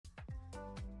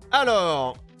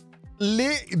Alors,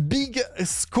 les big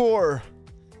scores.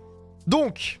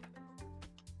 Donc,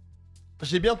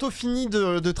 j'ai bientôt fini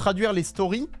de traduire les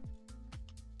stories.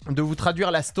 De vous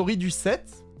traduire la story du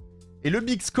set. Et le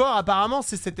big score, apparemment,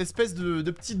 c'est cette espèce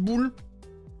de petite boule.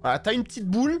 Voilà, t'as une petite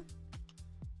boule.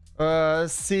 On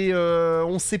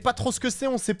sait pas trop ce que c'est.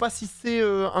 On sait pas si c'est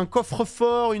un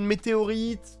coffre-fort, une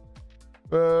météorite.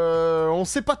 On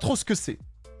sait pas trop ce que c'est.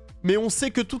 Mais on sait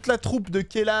que toute la troupe de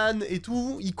Kellan et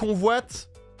tout, ils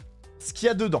convoitent ce qu'il y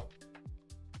a dedans.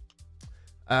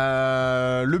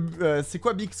 C'est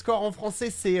quoi Big Score en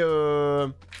français? C'est...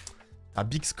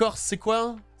 Big Score, c'est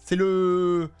quoi? C'est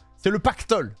le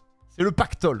pactole. C'est le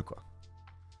pactole, quoi.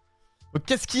 Donc,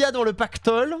 qu'est-ce qu'il y a dans le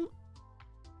pactole?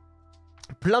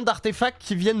 Plein d'artefacts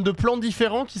qui viennent de plans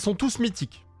différents, qui sont tous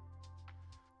mythiques.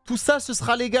 Tout ça, ce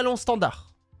sera légal en standard.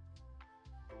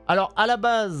 Alors, à la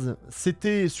base,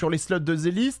 c'était sur les slots de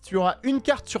Z-List, il y aura une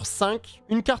carte sur 5,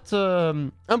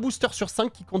 un booster sur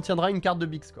 5 qui contiendra une carte de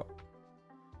Big Score.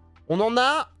 On en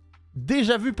a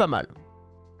déjà vu pas mal.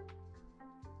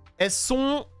 Elles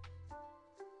sont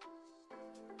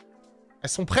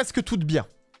presque toutes bien.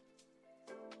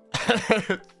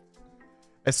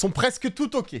 Elles sont presque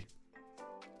toutes ok.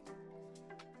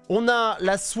 On a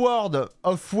la Sword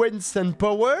of Wens and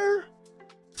Power,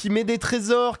 qui met des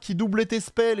trésors, qui double tes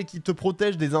spells et qui te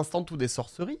protège des instants ou des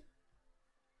sorceries.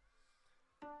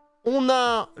 On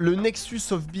a le Nexus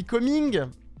of Becoming,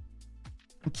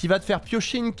 qui va te faire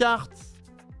piocher une carte,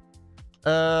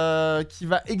 qui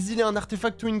va exiler un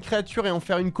artefact ou une créature et en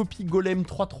faire une copie golem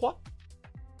 3-3.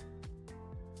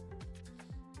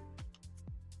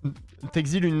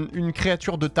 T'exiles une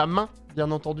créature de ta main,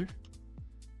 bien entendu.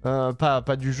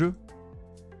 Pas du jeu.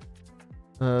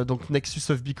 Donc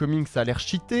Nexus of Becoming, ça a l'air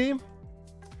cheaté.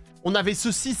 On avait ce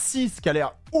 6-6 qui a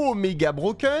l'air oméga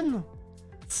broken.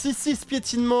 6-6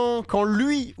 piétinement, quand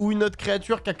lui ou une autre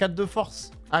créature qui a 4 de force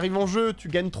arrive en jeu, tu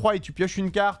gagnes 3 et tu pioches une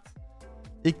carte.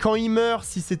 Et quand il meurt,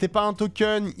 si c'était pas un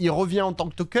token, il revient en tant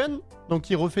que token.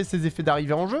 Donc il refait ses effets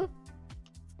d'arrivée en jeu.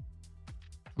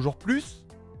 Toujours plus.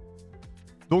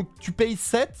 Donc tu payes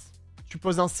 7, tu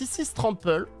poses un 6-6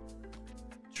 trample,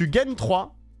 tu gagnes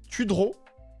 3, tu draw,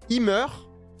 il meurt,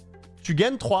 tu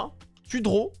gagnes 3, tu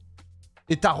draw,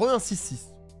 et t'as un 6-6.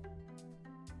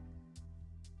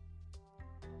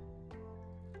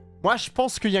 Moi, je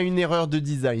pense qu'il y a une erreur de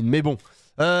design, mais bon.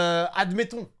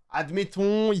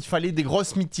 Admettons, il fallait des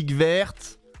grosses mythiques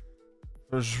vertes.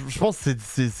 Je pense que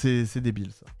c'est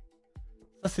débile, ça.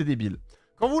 Ça, c'est débile.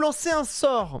 Quand vous lancez un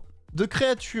sort de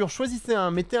créature, choisissez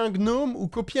un, mettez un gnome ou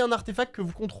copiez un artefact que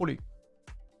vous contrôlez.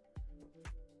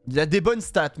 Il y a des bonnes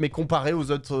stats, mais comparé aux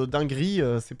autres dingueries,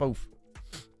 c'est pas ouf.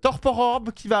 Torpor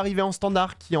Orb qui va arriver en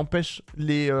standard, qui empêche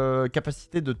les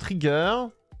capacités de trigger.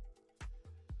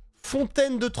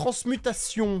 Fontaine de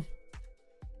transmutation.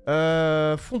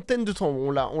 Fontaine de...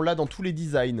 On l'a dans tous les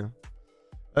designs.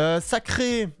 Ça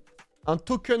crée un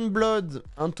token blood,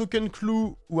 un token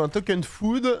clou ou un token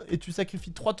food. Et tu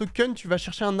sacrifies 3 tokens, tu vas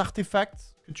chercher un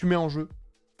artefact que tu mets en jeu.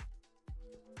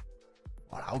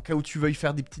 Voilà, au cas où tu veuilles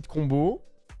faire des petites combos.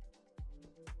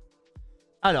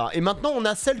 Alors, et maintenant, on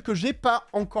a celles que j'ai pas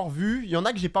encore vues. Il y en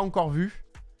a que j'ai pas encore vues.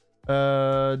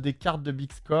 Des cartes de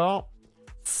Big Score.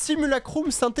 Simulacrum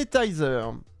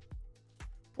Synthetizer.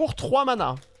 Pour 3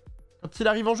 mana. Quand il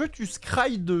arrive en jeu, tu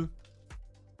scry 2.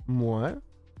 Ouais.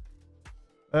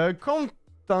 Quand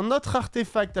un autre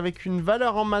artefact avec une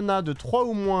valeur en mana de 3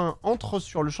 ou moins entre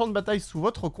sur le champ de bataille sous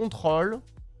votre contrôle,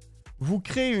 vous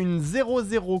créez une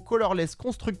 0/0 colorless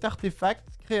construct artefact,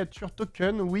 créature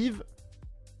token, with...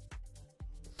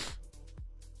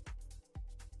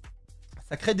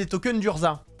 Ça crée des tokens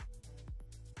d'Urza.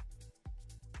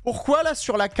 Pourquoi là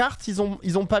sur la carte ils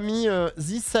ont pas mis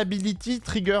this ability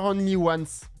trigger only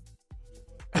once?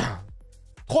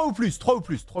 3 ou plus, 3 ou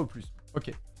plus, 3 ou plus.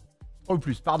 Ok. 3 ou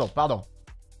plus, pardon.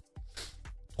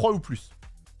 3 ou plus.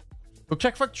 Donc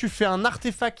chaque fois que tu fais un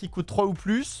artefact qui coûte 3 ou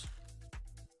plus,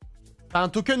 t'as un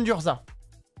token d'Urza.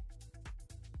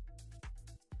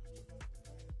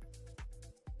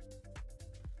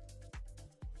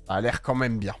 Ça a l'air quand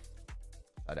même bien.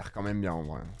 Ça a l'air quand même bien en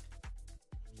vrai.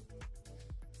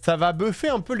 Ça va buffer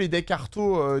un peu les decks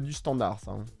arto du standard,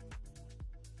 ça.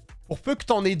 Pour peu que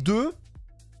t'en aies 2.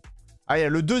 Ah, yeah,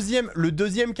 le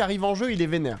deuxième qui arrive en jeu, il est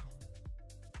vénère.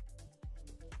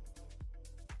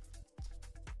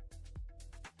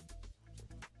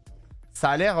 Ça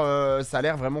a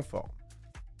l'air vraiment fort.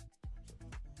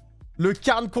 Le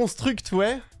Carn Construct,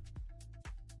 ouais.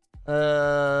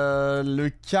 Le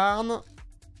Carn.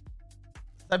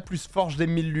 Ça plus Forge des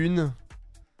 1000 lunes.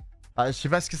 Ah, je sais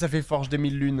pas ce que ça fait Forge des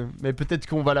 1000 lunes, mais peut-être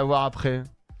qu'on va l'avoir après.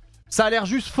 Ça a l'air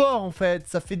juste fort en fait.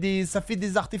 Ça fait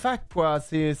des artefacts quoi.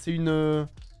 C'est un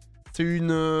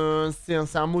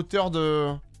moteur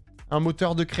de... Un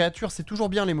moteur de créature. C'est toujours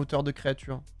bien les moteurs de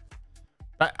créature.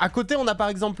 Bah, à côté, on a par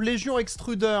exemple Légion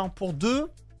Extruder pour 2.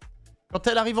 Quand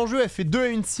elle arrive en jeu, elle fait 2 à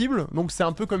une cible. Donc c'est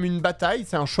un peu comme une bataille.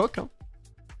 C'est un choc. Hein.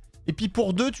 Et puis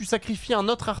pour 2, tu sacrifies un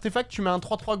autre artefact. Tu mets un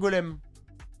 3-3 golem.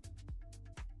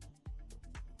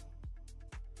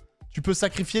 Tu peux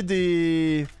sacrifier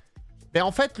des... Mais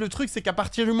en fait, le truc, c'est qu'à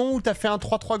partir du moment où tu as fait un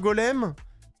 3-3 golem,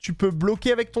 tu peux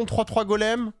bloquer avec ton 3-3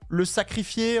 golem, le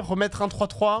sacrifier, remettre un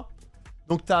 3-3.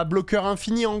 Donc tu as bloqueur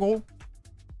infini en gros.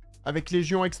 Avec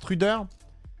Légion Extruder.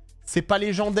 C'est pas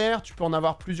légendaire, tu peux en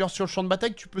avoir plusieurs sur le champ de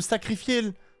bataille. Tu peux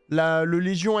sacrifier le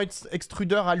Légion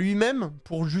Extruder à lui-même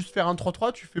pour juste faire un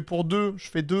 3-3. Tu fais pour 2, je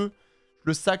fais 2. Je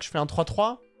le sac, je fais un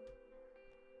 3-3.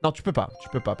 Non, tu peux pas,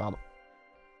 pardon.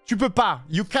 Tu peux pas,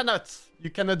 you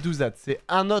cannot do that. C'est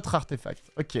un autre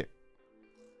artefact, ok.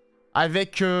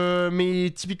 Avec,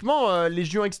 mais typiquement,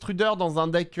 Légion Extruder dans un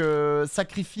deck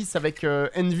sacrifice avec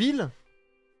Envil,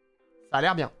 ça a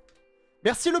l'air bien.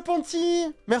 Merci le Ponty,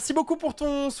 merci beaucoup pour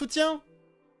ton soutien.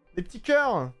 Des petits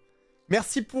cœurs.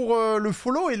 Merci pour le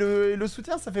follow et le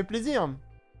soutien, ça fait plaisir.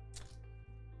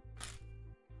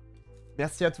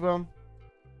 Merci à toi.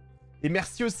 Et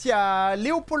merci aussi à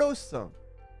Léopolos,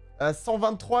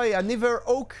 123 et à Never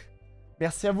Oak.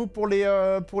 Merci à vous pour les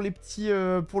petits,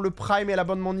 pour le Prime et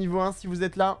l'abonnement niveau 1 si vous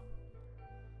êtes là.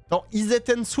 Dans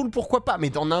Izet and Soul, pourquoi pas?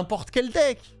 Mais dans n'importe quel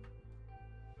deck.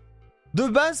 De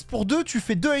base, pour 2, tu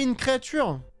fais 2 à une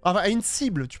créature. Enfin, à une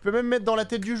cible. Tu peux même mettre dans la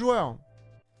tête du joueur.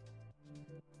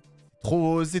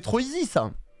 C'est trop easy, ça.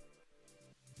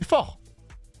 C'est fort.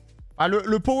 Ah,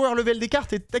 le power level des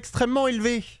cartes est extrêmement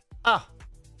élevé. Ah.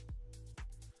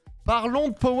 Parlons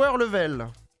de power level.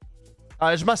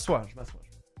 Ah, je m'assois.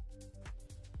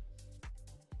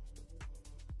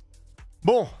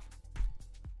 Bon.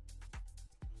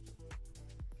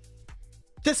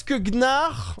 Qu'est-ce que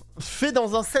Gnar fait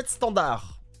dans un set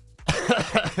standard?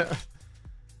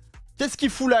 Qu'est-ce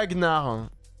qu'il fout là, Gnar?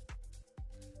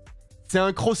 C'est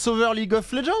un crossover League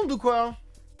of Legends ou quoi?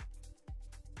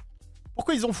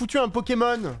 Pourquoi ils ont foutu un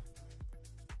Pokémon?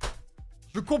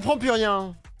 Je comprends plus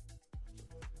rien.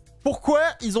 Pourquoi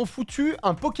ils ont foutu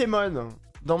un Pokémon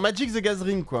dans Magic the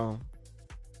Gathering, quoi?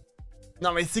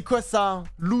 Non mais c'est quoi ça?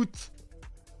 Loot.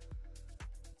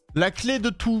 La clé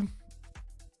de tout.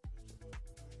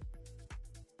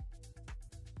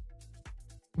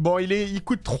 Bon, il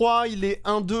coûte 3, il est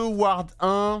 1-2, Ward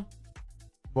 1.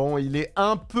 Bon, il est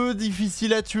un peu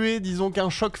difficile à tuer. Disons qu'un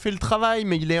choc fait le travail,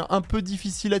 mais il est un peu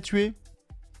difficile à tuer.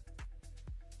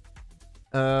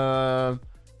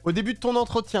 Au début de ton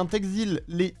entretien, t'exiles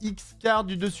les X cartes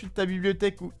du dessus de ta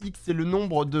bibliothèque où X est le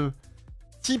nombre de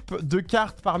types de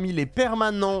cartes parmi les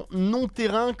permanents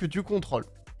non-terrain que tu contrôles.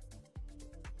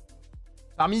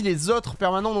 Parmi les autres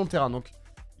permanents non-terrain. Donc,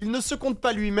 il ne se compte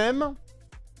pas lui-même.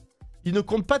 Il ne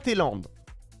compte pas tes landes.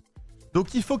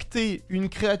 Donc il faut que tu aies une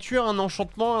créature, un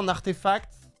enchantement, un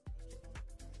artefact,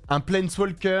 un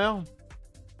planeswalker,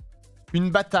 une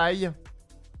bataille.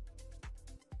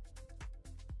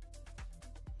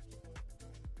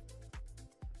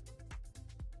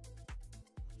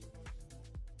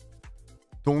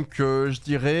 Donc je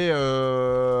dirais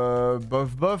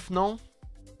bof, non?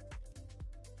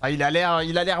 Ah, il a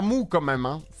l'air mou quand même,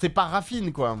 hein. C'est pas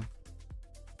raffine, quoi.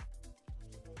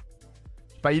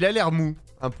 Bah, il a l'air mou,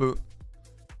 un peu.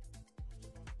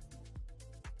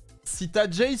 Si t'as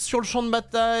Jace sur le champ de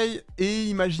bataille et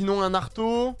imaginons un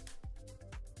Arto,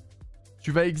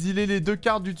 tu vas exiler les 2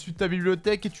 cartes du dessus de ta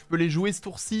bibliothèque et tu peux les jouer ce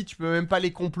tour-ci, tu peux même pas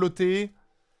les comploter.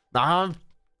 Bah,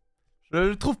 je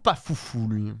le trouve pas foufou,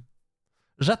 lui.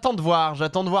 J'attends de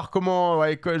voir comment...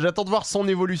 Ouais, j'attends de voir son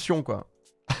évolution, quoi.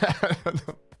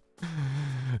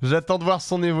 J'attends de voir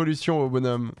son évolution au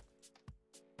bonhomme.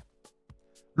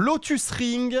 Lotus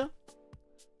Ring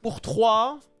pour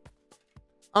 3.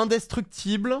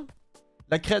 Indestructible.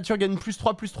 La créature gagne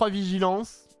 +3/+3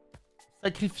 vigilance.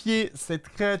 Sacrifier cette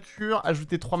créature.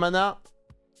 Ajouter 3 mana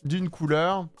d'une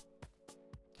couleur.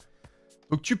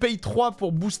 Donc tu payes 3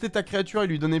 pour booster ta créature et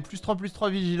lui donner +3/+3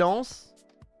 vigilance.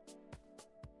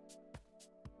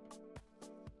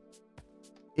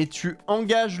 Et tu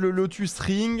engages le Lotus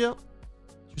Ring.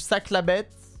 Tu sacs la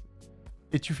bête.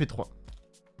 Et tu fais 3.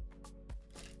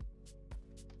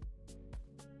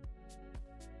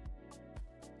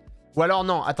 Ou alors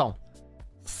non, attends.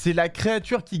 C'est la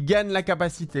créature qui gagne la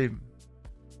capacité.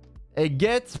 Et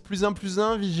get,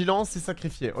 +1/+1, vigilance et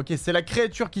sacrifier. Ok, c'est la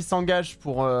créature qui s'engage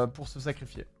pour se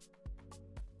sacrifier.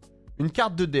 Une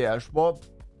carte de DH. Bon,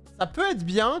 ça peut être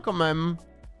bien quand même.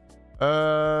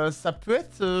 Ça peut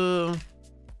être...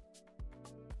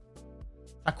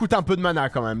 Ça coûte un peu de mana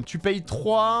quand même. Tu payes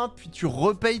 3, puis tu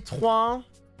repayes 3.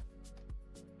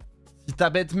 Si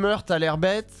ta bête meurt, t'as l'air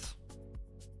bête.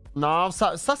 Non,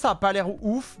 ça a pas l'air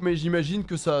ouf, mais j'imagine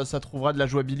que ça trouvera de la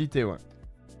jouabilité, ouais.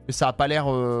 Mais ça a pas l'air...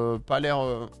 ça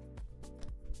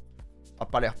a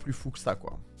pas l'air plus fou que ça,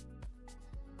 quoi.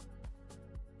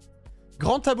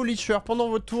 Grand Abolisher. Pendant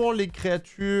votre tour,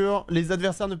 les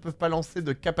adversaires ne peuvent pas lancer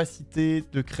de capacité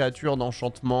de créatures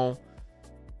d'enchantement.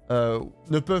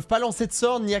 Ne peuvent pas lancer de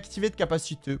sort ni activer de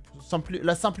capacité.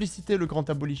 La simplicité, le Grand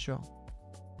Abolisher.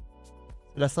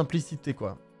 La simplicité,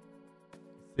 quoi.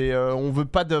 On veut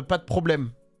pas de problème.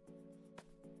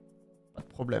 Pas de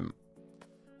problème.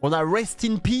 On a Rest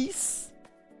in Peace.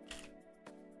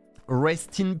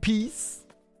 Rest in Peace.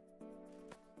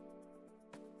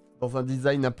 Dans un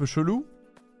design un peu chelou.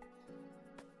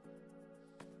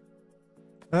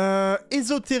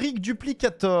 Ésotérique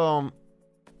Duplicator.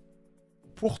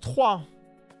 Pour 3.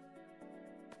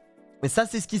 Et ça,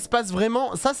 c'est ce qui se passe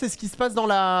vraiment. Ça, c'est ce qui se passe dans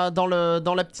la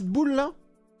petite boule, là.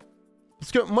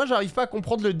 Parce que moi, j'arrive pas à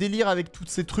comprendre le délire avec tous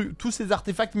ces trucs, tous ces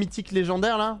artefacts mythiques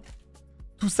légendaires, là.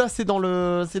 Tout ça, c'est dans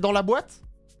la boîte.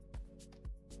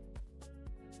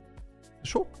 C'est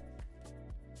chaud.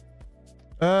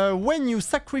 When you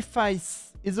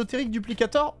sacrifice ésotérique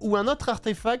duplicator ou un autre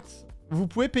artefact, vous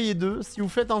pouvez payer 2. Si vous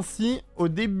faites ainsi, au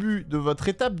début de votre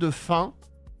étape de fin,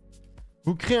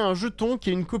 vous créez un jeton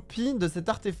qui est une copie de cet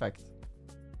artefact.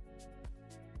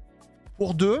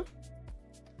 Pour 2,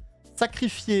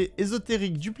 sacrifier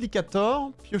ésotérique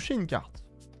duplicator, piocher une carte.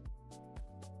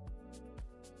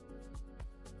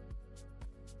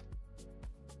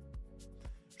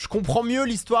 Je comprends mieux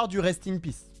l'histoire du Rest in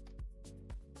Peace.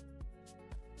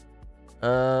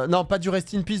 Non, pas du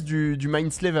Rest in Peace, du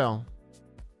Mindslaver.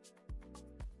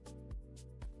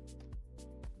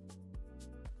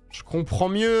 Je comprends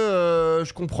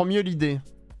mieux l'idée.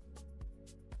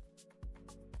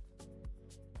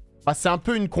 Ah, c'est un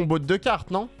peu une combo de 2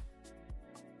 cartes, non?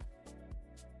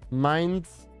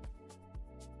 Mindslaver.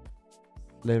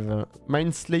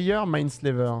 Mindslaver.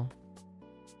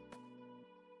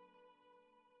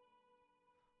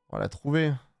 On va la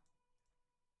trouver.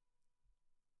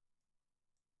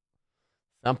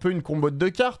 C'est un peu une combo de 2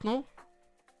 cartes, non?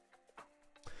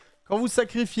 Quand vous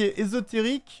sacrifiez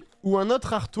ésotérique ou un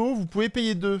autre arto, vous pouvez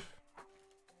payer 2.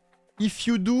 If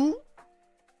you do,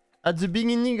 at the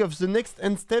beginning of the next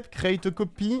end step, create a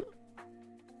copy.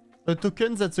 A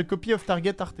token that's a copy of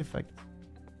target artifact.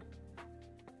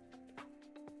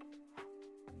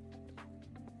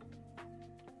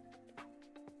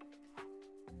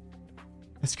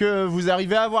 Est-ce que vous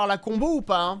arrivez à avoir la combo ou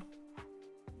pas, hein?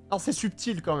 Non, c'est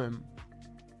subtil quand même.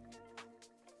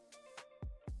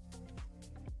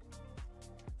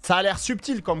 Ça a l'air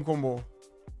subtil comme combo.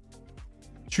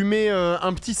 Tu mets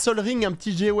un petit Sol Ring, un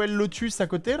petit GOL Lotus à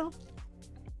côté, là.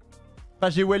 Pas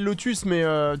GOL Lotus, mais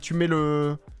tu mets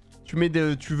le...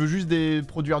 Tu veux juste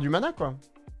produire du mana, quoi.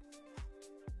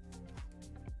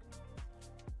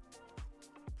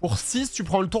 Pour 6, tu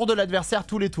prends le tour de l'adversaire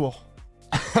tous les tours.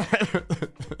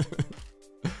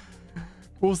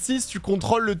 Pour 6, tu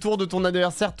contrôles le tour de ton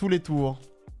adversaire tous les tours.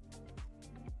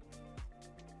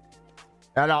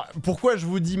 Alors, pourquoi je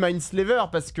vous dis Mindslaver?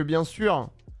 Parce que, bien sûr,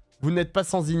 vous n'êtes pas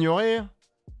sans ignorer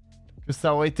que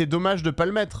ça aurait été dommage de pas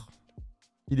le mettre.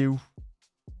 Il est où?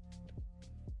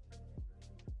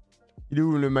 Il est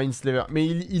où le Mindslaver? Mais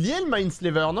il y est le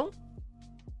Mindslaver, non?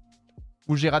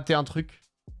 Ou j'ai raté un truc?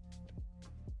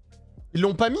 Ils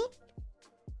l'ont pas mis?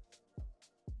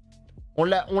 On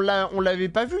l'avait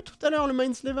pas vu tout à l'heure, le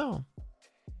Mindslaver?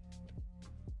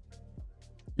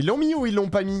 Ils l'ont mis ou ils l'ont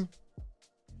pas mis?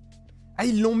 Ah,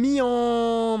 ils l'ont mis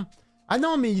en... Ah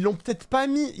non, mais ils l'ont peut-être pas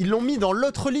mis. Ils l'ont mis dans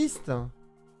l'autre liste.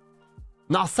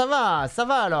 Non, ça va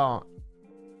alors.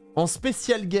 En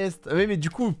spécial guest. Oui, mais du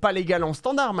coup, pas légal en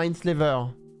standard, Mindslaver.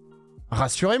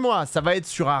 Rassurez-moi, ça va être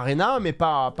sur Arena, mais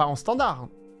pas en standard.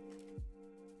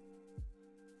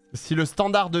 Si le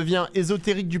standard devient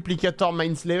ésotérique duplicator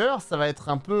Mindslaver, ça va être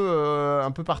un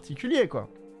peu particulier, quoi.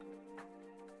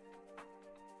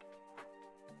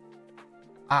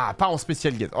 Ah, pas en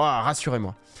spécial guest. Oh,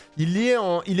 rassurez-moi. Il est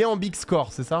en big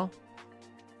score, c'est ça?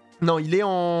 Non, il est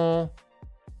en...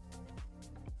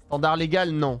 Standard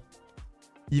légal, non.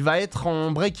 Il va être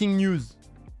en breaking news.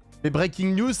 Les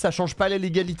breaking news, ça change pas la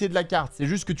légalité de la carte. C'est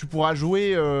juste que tu pourras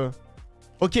jouer...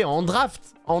 Ok, en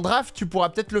draft. En draft, tu pourras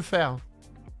peut-être le faire.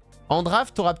 En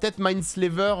draft, t'auras peut-être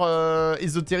Mindslaver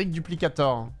ésotérique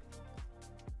duplicator.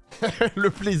 Le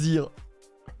plaisir.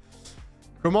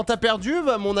 Comment t'as perdu?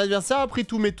 Bah, mon adversaire a pris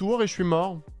tous mes tours et je suis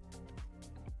mort.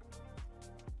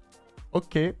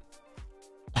 Ok.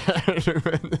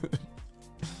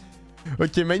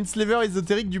 Ok, Mindslaver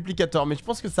ésotérique duplicator. Mais je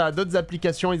pense que ça a d'autres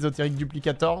applications ésotérique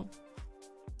duplicator.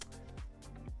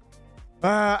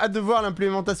 Hâte de voir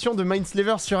l'implémentation de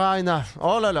Mindslaver sur Arena.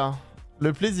 Oh là là,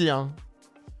 le plaisir.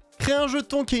 Créer un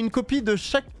jeton qui est une copie de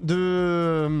chaque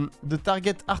de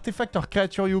target artifact or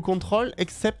creature you control,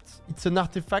 except it's an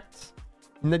artifact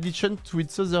in addition to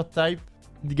its other type.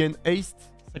 It gain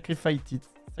haste,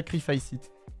 sacrifice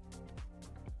it.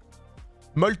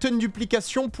 Molten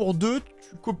duplication pour 2,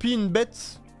 tu copies une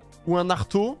bête ou un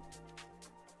arteau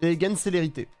et gagne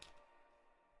célérité.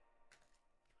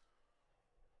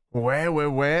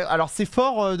 Ouais. Alors c'est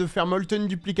fort de faire Molten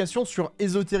duplication sur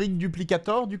ésotérique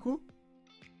duplicator du coup.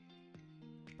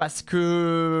 Parce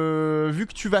que vu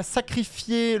que tu vas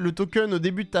sacrifier le token au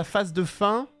début de ta phase de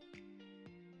fin,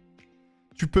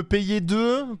 tu peux payer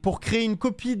 2 pour créer une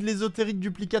copie de l'ésotérique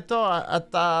duplicator à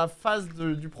ta phase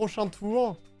du prochain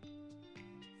tour.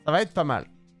 Ça va être pas mal.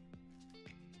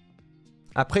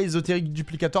 Après, ésotérique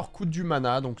duplicator coûte du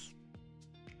mana, donc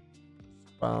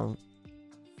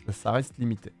ça reste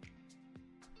limité.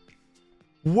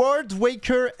 World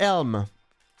Waker Helm.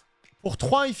 Pour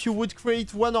 3, if you would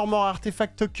create one or more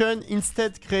artifact token,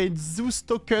 instead create those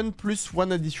token plus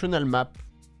one additional map.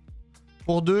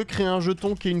 Pour 2, créez un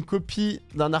jeton qui est une copie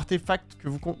d'un artefact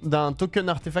d'un token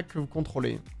artefact que vous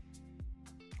contrôlez.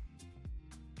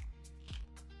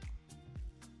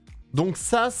 Donc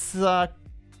ça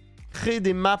crée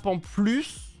des maps en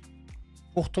plus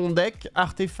pour ton deck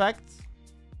artefact.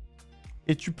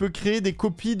 Et tu peux créer des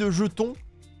copies de jetons.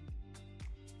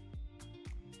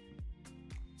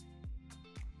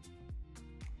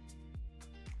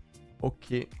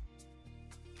 Ok.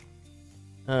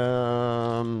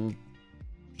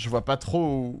 Je vois pas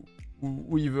trop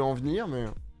où il veut en venir, mais...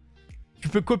 Tu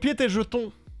peux copier tes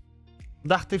jetons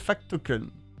d'artefact token.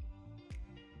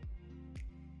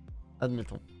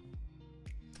 Admettons.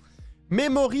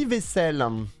 Memory vaisselle.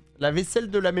 La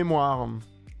vaisselle de la mémoire.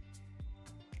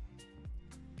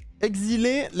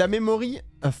 Exiler la memory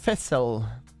vessel.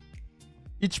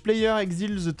 Each player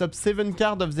exile the top 7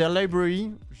 cards of their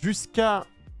library jusqu'à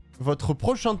votre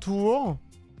prochain tour.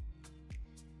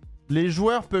 Les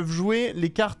joueurs peuvent jouer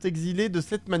les cartes exilées de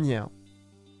cette manière.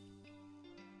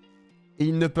 Et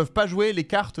ils ne peuvent pas jouer les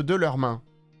cartes de leur main.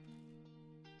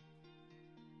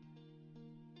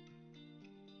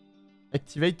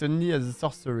 Activate only as a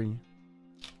sorcery.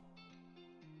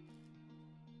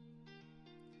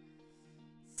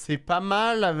 C'est pas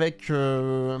mal avec...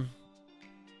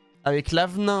 Avec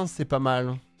l'avenin, c'est pas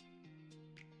mal.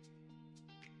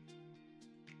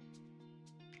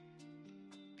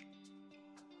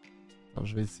 Attends,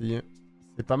 je vais essayer.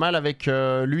 C'est pas mal avec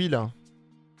lui, là.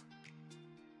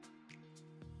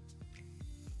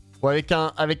 Ou avec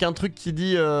un truc qui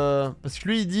dit... Parce que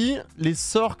lui, il dit... Les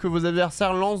sorts que vos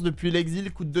adversaires lancent depuis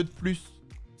l'exil coûtent 2 de plus.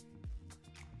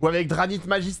 Ou avec Dranit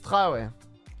Magistrat, ouais.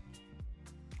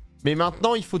 Mais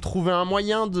maintenant, il faut trouver un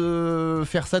moyen de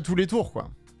faire ça tous les tours,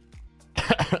 quoi.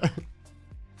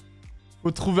 Faut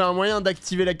trouver un moyen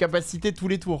d'activer la capacité tous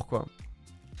les tours, quoi.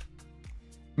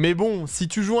 Mais bon, si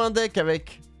tu joues un deck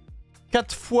avec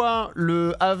 4 fois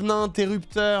le Avenin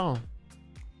Interrupteur,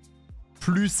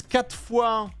 plus 4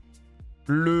 fois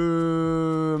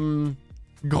le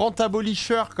Grand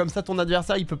Abolisher, comme ça ton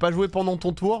adversaire il peut pas jouer pendant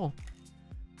ton tour.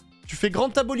 Tu fais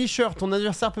Grand Abolisher, ton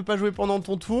adversaire peut pas jouer pendant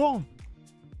ton tour.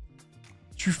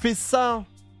 Tu fais ça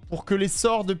pour que les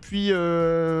sorts depuis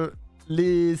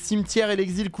les cimetières et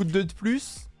l'exil coûtent 2 de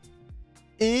plus.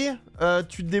 Et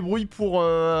tu te débrouilles pour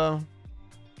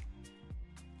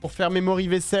faire Memory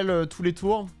Vessel tous les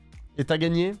tours. Et t'as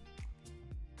gagné.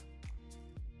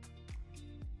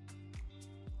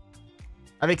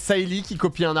 Avec Saeli qui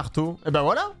copie un arteau. Et ben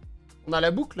voilà, on a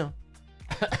la boucle.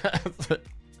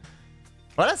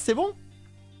 Voilà, c'est bon.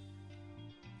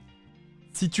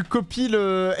 Si tu copies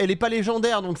le... Elle est pas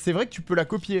légendaire, donc c'est vrai que tu peux la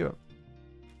copier.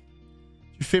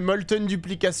 Tu fais Molten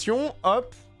Duplication,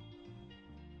 hop.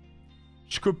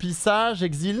 Je copie ça,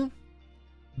 j'exile.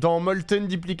 Dans Molten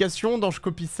Duplication, dans je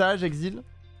copie ça, j'exile.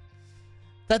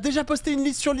 T'as déjà posté une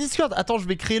liste sur le Discord? Attends, je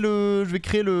vais créer le... Je vais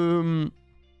créer le...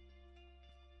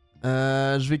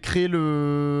 Je vais créer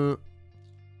le...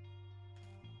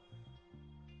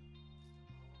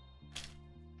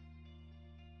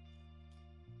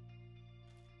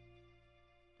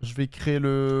 Je vais créer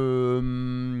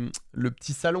le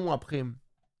petit salon après.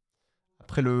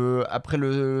 Après les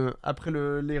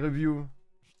reviews.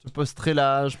 Je posterai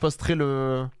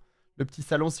le petit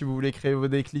salon si vous voulez créer vos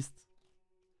decklists.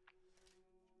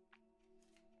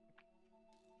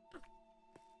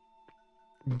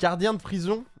 Gardien de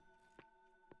prison.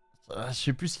 Je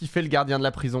sais plus ce qu'il fait le gardien de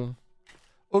la prison.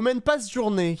 Omen passe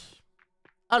journée.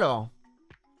 Alors.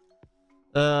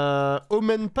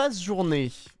 Omen Pass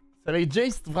journée. Avec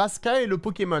Jace, Vraska et le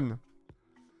Pokémon.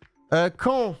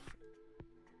 Quand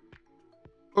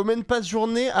Omen Pass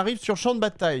journée arrive sur champ de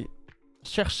bataille,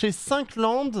 cherchez 5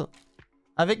 landes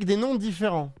avec des noms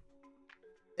différents.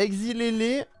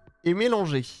 Exilez-les et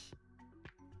mélangez.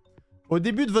 Au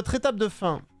début de votre étape de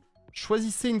fin,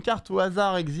 choisissez une carte au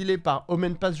hasard exilée par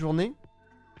Omen Pass journée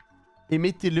et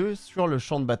mettez-le sur le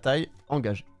champ de bataille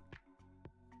engagé.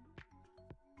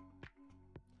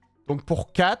 Donc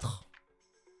pour 4,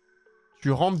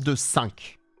 tu rentres de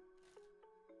 5.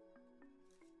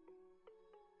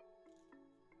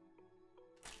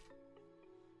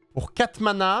 Pour 4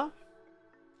 mana,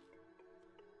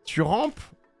 tu rampes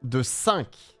de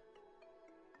 5.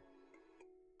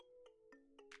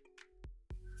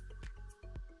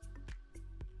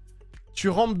 Tu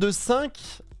rampes de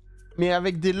 5, mais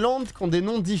avec des lands qui ont des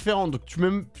noms différents. Donc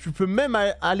tu peux même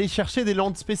aller chercher des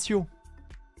lands spéciaux.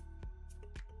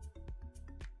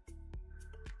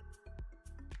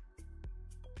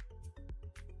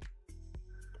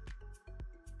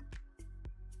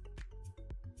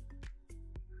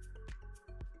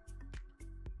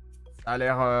 Ça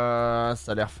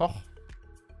a l'air fort.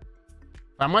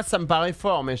 Enfin, moi, ça me paraît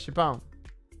fort, mais je sais pas.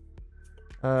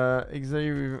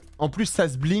 En plus, ça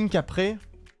se blink après.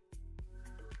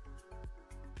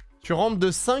 Tu rentres de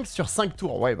 5 sur 5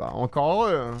 tours. Ouais, bah, encore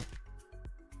heureux. Hein.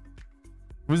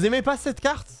 Vous aimez pas cette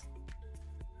carte?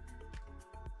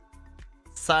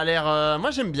 Ça a l'air...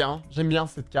 Moi, j'aime bien. J'aime bien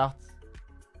cette carte.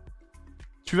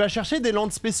 Tu vas chercher des lands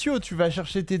spéciaux. Tu vas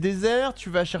chercher tes déserts. Tu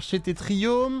vas chercher tes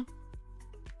triomes.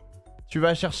 Tu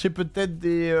vas chercher peut-être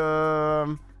des...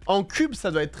 En cube,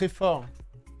 ça doit être très fort.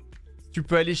 Tu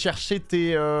peux aller chercher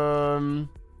tes...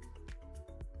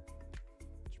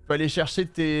 Tu peux aller chercher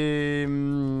tes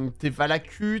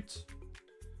Valakut.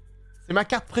 C'est ma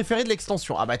carte préférée de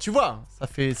l'extension. Ah bah tu vois, ça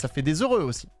fait des heureux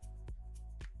aussi.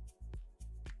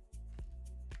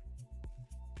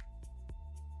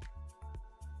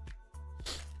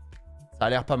 Ça a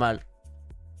l'air pas mal.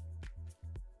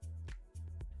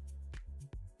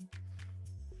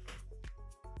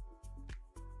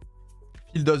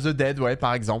 Field of the Dead, ouais,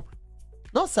 par exemple.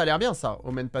 Non, ça a l'air bien, ça,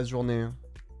 Omen Pass journée.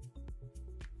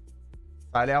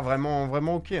 Ça a l'air vraiment,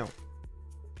 vraiment ok. Hein.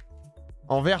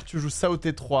 En vert, tu joues ça au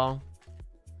T3.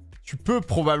 Tu peux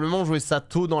probablement jouer ça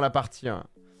tôt dans la partie. Hein.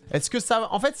 Est-ce que ça...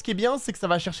 En fait, ce qui est bien, c'est que ça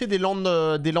va chercher des landes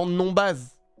non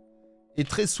bases. Et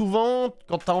très souvent,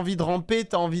 quand t'as envie de ramper,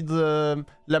 t'as envie de...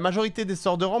 La majorité des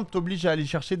sorts de rampe t'oblige à aller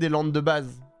chercher des landes de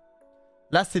base.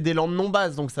 Là, c'est des landes non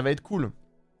bases, donc ça va être cool.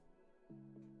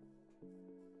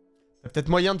 Il y a peut-être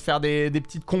moyen de faire des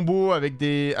petites combos avec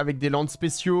des lands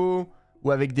spéciaux,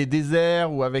 ou avec des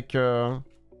déserts, ou avec...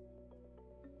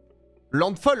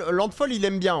 Landfall, il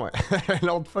aime bien, ouais.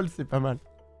 Landfall, c'est pas mal.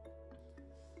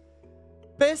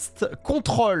 Peste,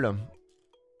 contrôle.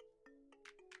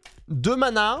 2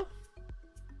 mana.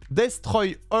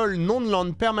 Destroy all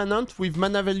non-land permanent with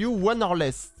mana value 1 or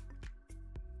less.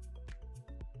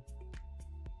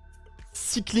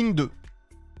 Cycling 2.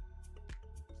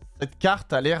 Cette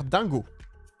carte a l'air dingo.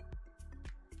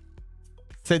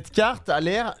 Cette carte a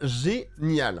l'air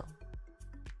géniale.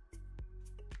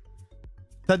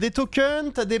 T'as des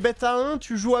tokens, t'as des bêtes à 1,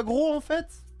 tu joues aggro en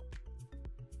fait.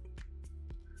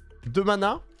 2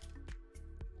 mana.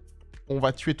 On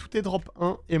va tuer tous tes drops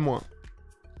 1 et moins.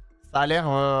 Ça a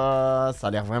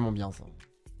l'air vraiment bien ça.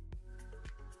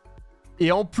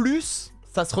 Et en plus,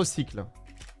 ça se recycle.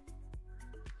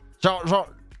 Genre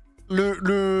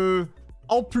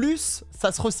en plus,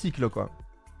 ça se recycle quoi.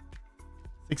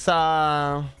 C'est que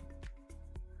ça...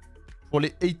 Pour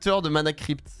les haters de Mana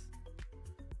Crypt.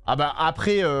 Ah bah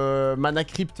après, Mana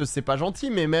Crypt c'est pas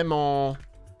gentil, mais même en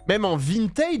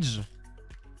vintage...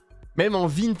 Même en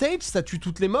vintage, ça tue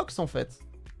toutes les mox en fait.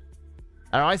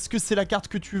 Alors est-ce que c'est la carte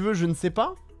que tu veux? Je ne sais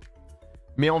pas.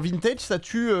 Mais en vintage, ça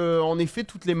tue en effet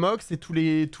toutes les mox et tous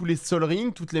les Sol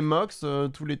Ring, toutes les mox,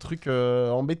 tous les trucs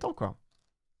embêtants quoi.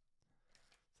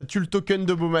 Ça tue le token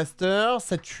de Bowmaster,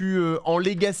 ça tue en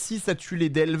Legacy, ça tue les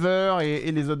Delvers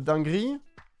et les autres dingueries.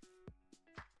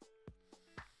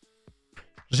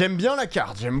 J'aime bien la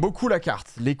carte, j'aime beaucoup la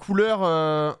carte. Les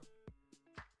couleurs...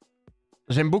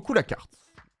 J'aime beaucoup la carte.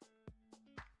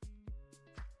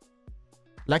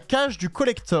 La cage du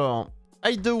collector.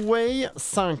 Hideaway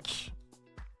 5.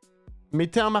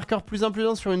 Mettez un marqueur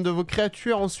 +1/+1 sur une de vos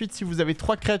créatures. Ensuite, si vous avez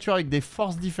 3 créatures avec des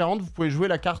forces différentes, vous pouvez jouer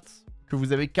la carte que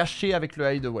vous avez cachée avec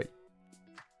le Hideaway.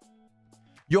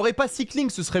 Il n'y aurait pas cycling,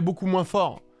 ce serait beaucoup moins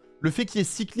fort. Le fait qu'il y ait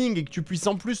cycling et que tu puisses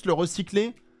en plus le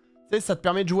recycler, ça te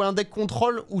permet de jouer un deck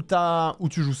contrôle où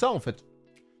tu joues ça en fait.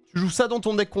 Tu joues ça dans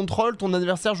ton deck contrôle, ton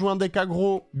adversaire joue un deck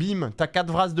aggro, bim, t'as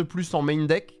 4 Vras de plus en main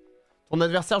deck. Ton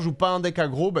adversaire joue pas un deck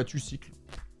aggro, bah tu cycles.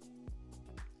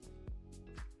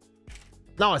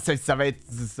 Non, ça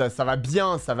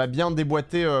va bien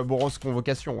déboîter Boros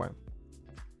Convocation, ouais.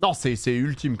 Non, c'est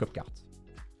ultime comme carte.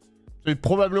 C'est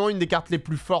probablement une des cartes les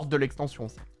plus fortes de l'extension,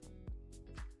 ça.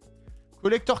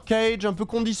 Collector Cage, un peu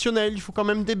conditionnel, il faut quand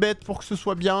même des bêtes pour que ce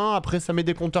soit bien. Après, ça met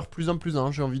des compteurs plus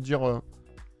 1/+1, j'ai envie de dire...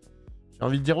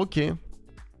 ok.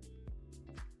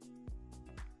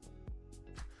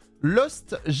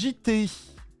 Lost JT.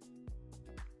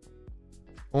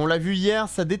 On l'a vu hier,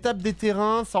 ça détape des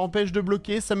terrains, ça empêche de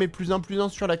bloquer, ça met plus 1/+1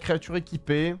 sur la créature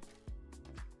équipée.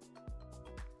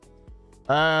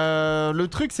 Le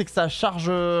truc, c'est que ça charge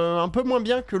un peu moins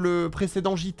bien que le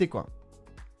précédent JT, quoi.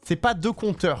 C'est pas 2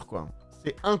 compteurs, quoi.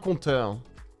 C'est 1 compteur.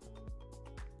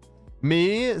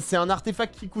 Mais c'est un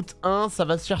artefact qui coûte 1, ça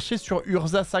va se chercher sur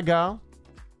Urza Saga.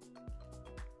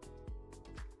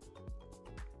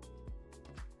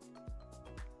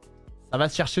 Ça va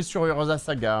se chercher sur Urza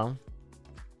Saga.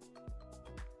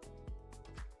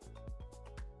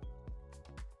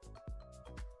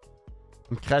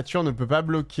 Une créature ne peut pas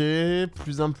bloquer.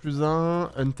 Plus 1/+1.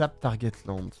 Untap target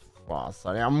land. Wow, ça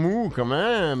a l'air mou quand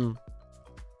même.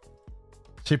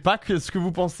 Je sais pas ce que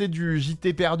vous pensez du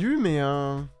JT perdu, mais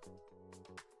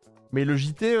le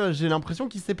JT, j'ai l'impression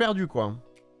qu'il s'est perdu, quoi.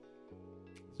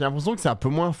 J'ai l'impression que c'est un peu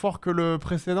moins fort que le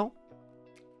précédent.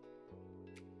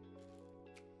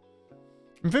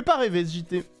 Il me fait pas rêver, ce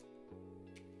JT.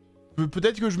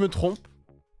 Peut-être que je me trompe.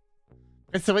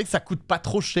 C'est vrai que ça coûte pas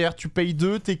trop cher. Tu payes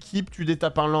 2, t'équipes, tu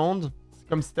détapes un land. C'est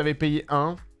comme si t'avais payé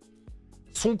 1.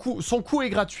 Son coût est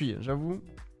gratuit, j'avoue.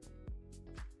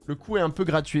 Le coût est un peu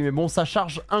gratuit. Mais bon, ça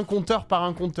charge un compteur par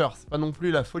un compteur. C'est pas non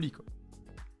plus la folie, quoi.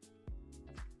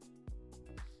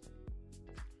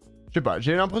 Je sais pas,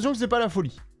 j'ai l'impression que c'est pas la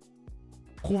folie.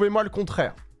 Prouvez-moi le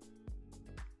contraire.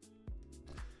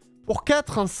 Pour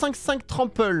 4, un 5/5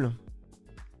 trample.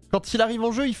 Quand il arrive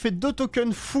en jeu, il fait 2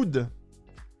 tokens food.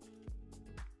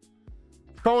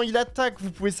 Quand il attaque,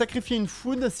 vous pouvez sacrifier une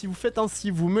food. Si vous faites ainsi,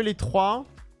 vous meulez 3.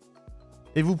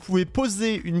 Et vous pouvez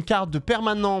poser une carte de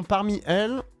permanent parmi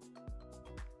elles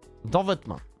dans votre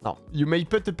main. Non, you may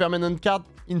put a permanent card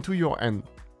into your hand.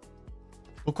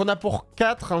 Donc on a pour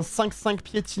 4 un 5/5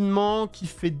 piétinement qui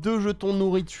fait 2 jetons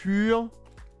nourriture.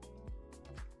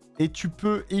 Et tu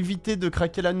peux éviter de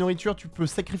craquer la nourriture. Tu peux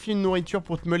sacrifier une nourriture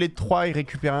pour te meuler de 3 et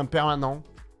récupérer un permanent.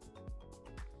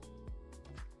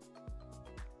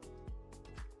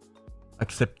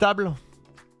 Acceptable.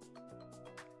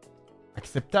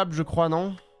 Acceptable, je crois,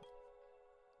 non?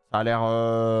 Ça a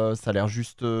l'air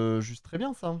juste très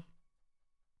bien, ça.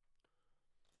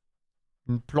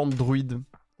 Une plante druide.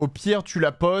 Au pire, tu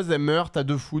la poses, elle meurt, t'as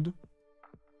 2 food.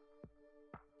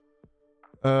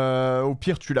 Au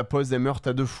pire, tu la poses, elle meurt,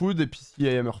 t'as 2 food. Et puis si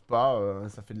elle meurt pas,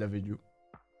 ça fait de la value.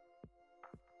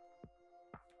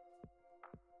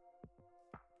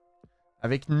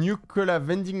 Avec New Cola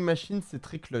Vending Machine, c'est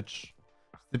très clutch.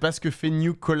 Je sais pas ce que fait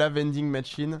New Cola Vending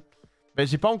Machine. Mais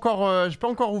j'ai pas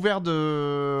encore ouvert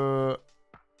de...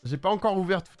 J'ai pas encore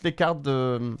ouvert toutes les cartes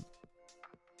de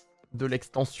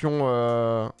l'extension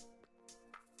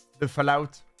de Fallout.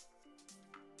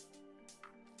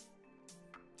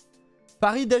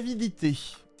 Pari d'avidité.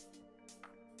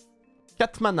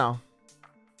 4 mana.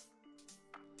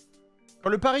 Quand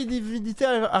le pari d'avidité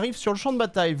arrive sur le champ de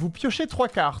bataille, vous piochez 3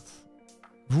 cartes.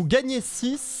 Vous gagnez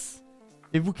 6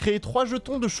 et vous créez 3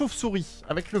 jetons de chauve-souris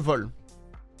avec le vol.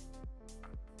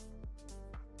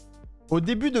 Au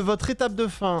début de votre étape de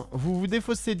fin, vous vous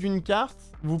défaussez d'une carte,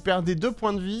 vous perdez 2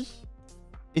 points de vie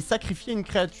et sacrifiez une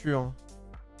créature.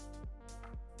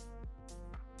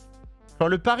 Quand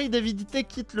le pari d'avidité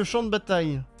quitte le champ de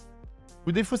bataille,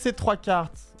 vous défaussez 3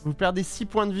 cartes, vous perdez 6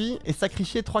 points de vie et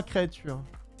sacrifiez 3 créatures.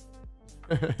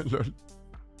 Lol.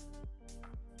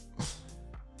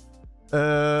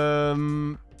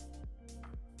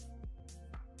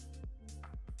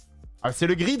 Ah, c'est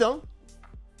le grid, hein.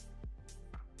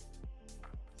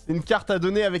 C'est une carte à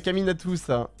donner avec Aminatou,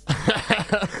 ça.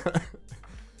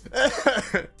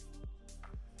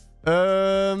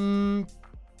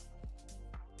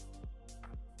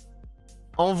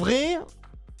 En vrai,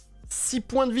 6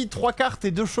 points de vie, 3 cartes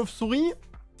et 2 chauves-souris,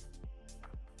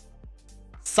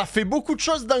 ça fait beaucoup de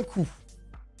choses d'un coup.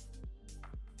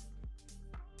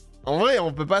 En vrai,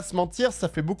 on peut pas se mentir, ça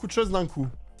fait beaucoup de choses d'un coup.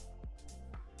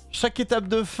 Chaque étape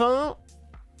de fin,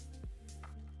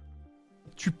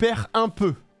 tu perds un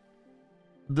peu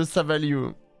de sa value.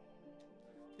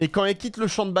 Et quand elle quitte le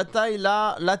champ de bataille,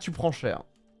 là tu prends cher.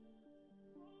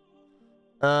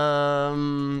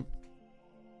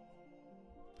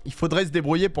 Il faudrait se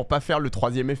débrouiller pour pas faire le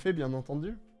troisième effet, bien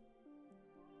entendu.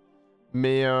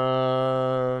 Mais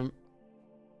ce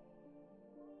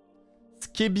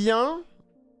qui est bien...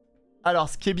 Alors,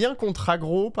 ce qui est bien contre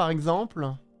aggro, par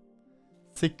exemple,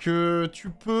 c'est que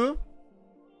tu peux...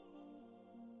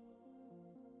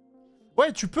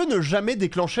 Ouais, tu peux ne jamais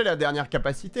déclencher la dernière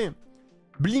capacité.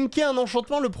 Blinker un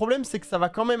enchantement, le problème, c'est que ça va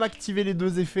quand même activer les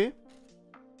deux effets.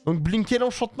 Donc, blinker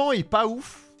l'enchantement est pas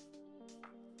ouf.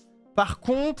 Par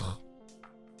contre...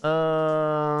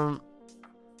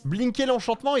 Blinker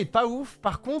l'enchantement est pas ouf.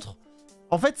 Par contre,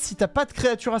 en fait, si t'as pas de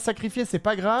créature à sacrifier, c'est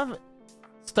pas grave.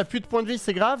 Si t'as plus de points de vie,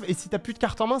 c'est grave. Et si t'as plus de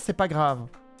carte en main, c'est pas grave.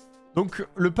 Donc,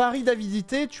 le pari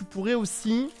d'avidité, tu pourrais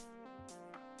aussi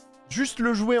juste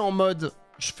le jouer en mode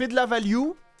je fais de la value.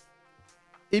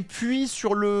 Et puis,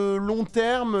 sur le long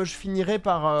terme, je finirai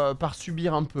par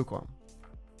subir un peu, quoi.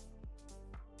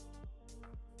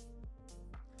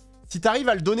 Si t'arrives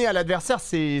à le donner à l'adversaire,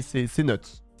 c'est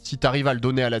nuts. Si t'arrives à le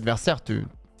donner à l'adversaire, t'es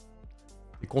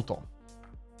content.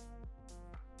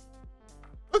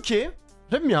 Ok,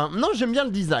 j'aime bien. Non, j'aime bien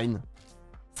le design.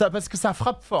 Ça, parce que ça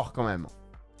frappe fort quand même.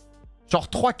 Genre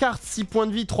 3 cartes, 6 points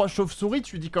de vie, 3 chauves-souris,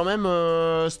 tu dis quand même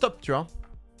stop, tu vois.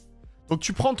 Donc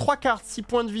tu prends 3 cartes, 6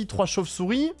 points de vie, 3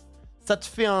 chauves-souris. Ça te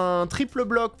fait un triple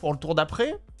bloc pour le tour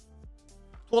d'après.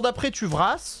 Tour d'après, tu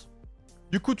vrasses.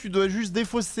 Du coup, tu dois juste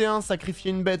défausser un,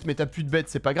 sacrifier une bête, mais t'as plus de bête,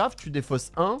 c'est pas grave, tu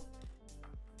défausses un.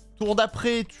 Tour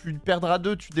d'après, tu perdras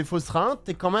 2, tu défausseras un.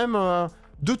 T'es quand même...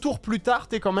 2 tours plus tard,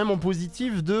 t'es quand même en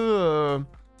positif de...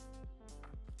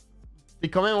 T'es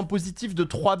quand même en positif de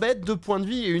 3 bêtes, 2 points de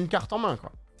vie et une carte en main,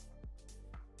 quoi.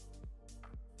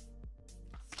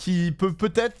 Ce qui peut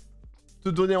peut-être te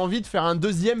donner envie de faire un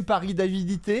deuxième pari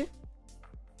d'avidité.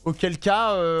 Auquel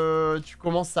cas, tu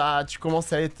commences à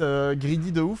être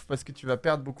greedy de ouf parce que tu vas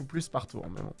perdre beaucoup plus par tour.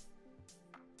 Mais bon.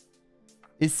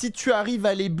 Et si tu arrives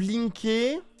à les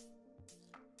blinker...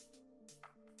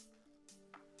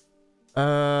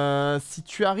 si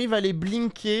tu arrives à les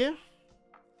blinker...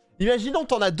 Imaginons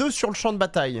t'en as 2 sur le champ de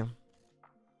bataille.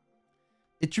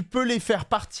 Et tu peux les faire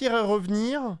partir et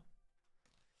revenir.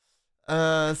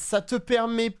 Ça te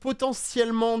permet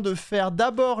potentiellement de faire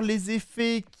d'abord les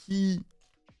effets qui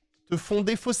te font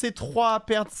défausser 3,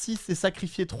 perdre 6 et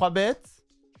sacrifier 3 bêtes.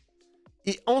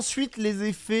 Et ensuite les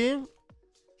effets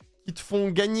qui te font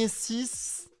gagner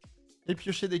 6 et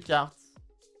piocher des cartes.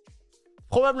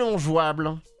 Probablement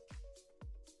jouable.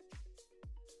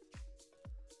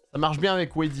 Ça marche bien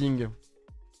avec Wedding. Je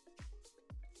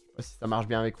sais pas si ça marche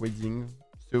bien avec Wedding.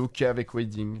 C'est ok avec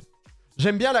Wedding.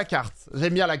 J'aime bien la carte.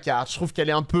 J'aime bien la carte. Je trouve qu'elle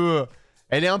est un peu...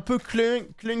 Elle est un peu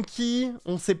clunky.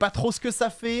 On sait pas trop ce que ça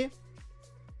fait.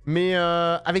 Mais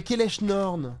avec Eliott.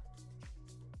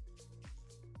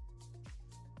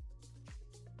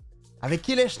 Avec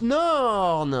Eliott.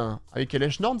 Avec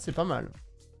Eliott, c'est pas mal.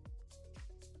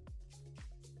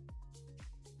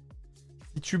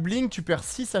 Si tu blinks, tu perds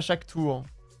 6 à chaque tour.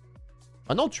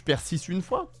 Ah non, tu perds 6 une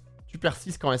fois. Tu perds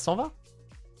 6 quand elle s'en va.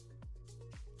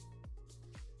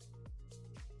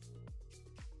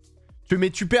 Mais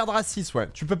tu perdras 6, ouais.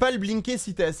 Tu peux pas le blinker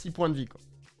si t'es à 6 points de vie, quoi.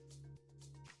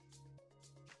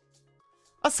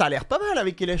 Ah, ça a l'air pas mal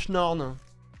avec Eliott.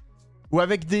 Ou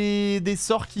avec des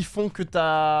sorts qui font que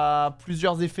t'as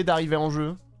plusieurs effets d'arrivée en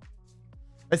jeu.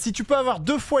 Bah, si tu peux avoir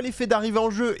 2 fois l'effet d'arrivée en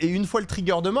jeu et une fois le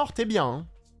trigger de mort, t'es bien, hein.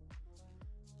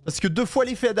 Parce que 2 fois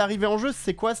l'effet d'arrivée en jeu,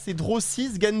 c'est quoi? C'est draw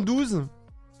 6, gagne 12.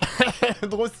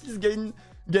 Draw 6, gagne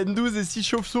 12 et 6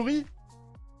 chauves-souris.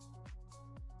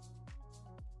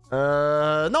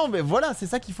 Non, mais voilà, c'est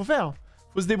ça qu'il faut faire.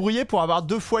 Faut se débrouiller pour avoir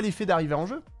 2 fois l'effet d'arrivée en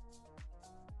jeu.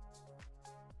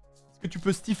 Est-ce que tu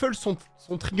peux stifle son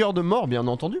trigger de mort, bien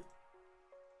entendu?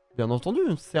 Bien entendu,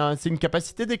 c'est une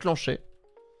capacité déclenchée.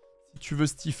 Si tu veux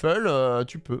stifle,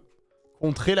 tu peux.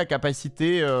 Contrer la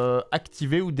capacité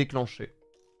activée ou déclenchée.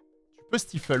 Tu peux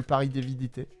stifle, pari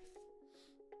d'avidité.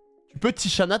 Tu peux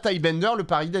Tishana Tidebender, le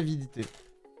pari d'avidité.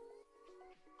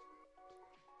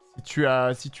 Si tu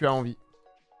as envie.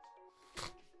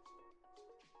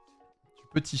 Tu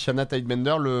peux Tishana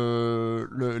Tidebender,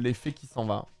 l'effet qui s'en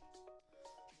va.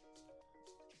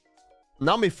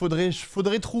 Non, mais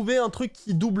faudrait trouver un truc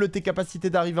qui double tes capacités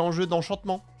d'arriver en jeu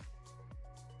d'enchantement.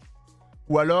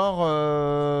 Ou alors...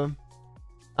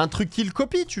 un truc qui le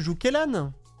copie. Tu joues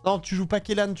Kellan. Non, tu joues pas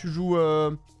Kellan, tu joues...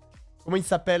 comment il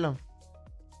s'appelle?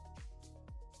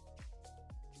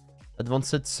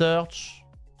 Advanced Search.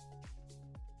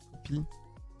 Copie.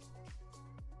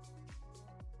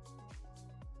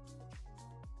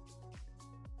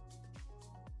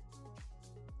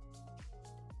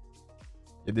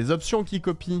 Il y a des options qui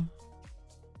copient.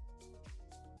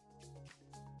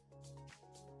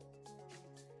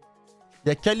 Il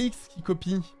y a Calix qui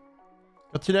copie.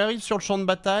 Quand il arrive sur le champ de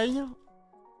bataille,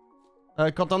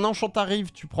 quand un enchant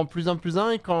arrive, tu prends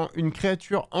 +1/+1. Et quand une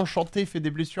créature enchantée fait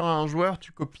des blessures à un joueur,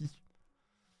 tu copies.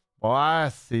 Ouais,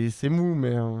 c'est mou,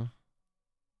 mais...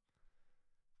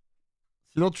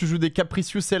 Sinon, tu joues des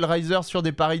Capricious Hellraiser sur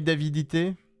des pareils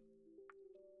d'avidité.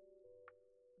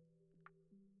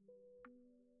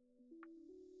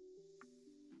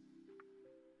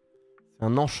 C'est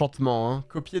un enchantement, hein.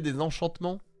 Copier des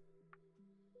enchantements.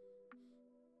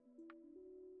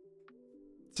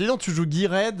 Sinon, tu joues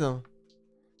Guy-Red.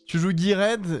 Tu joues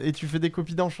Guy-Red et tu fais des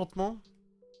copies d'enchantement.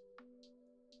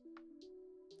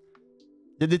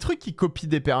 Il y a des trucs qui copient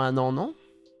des permanents, non?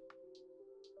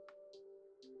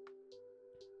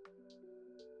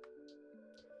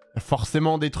 Il y a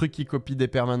forcément des trucs qui copient des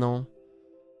permanents.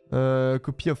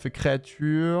 Copy of a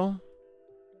creature.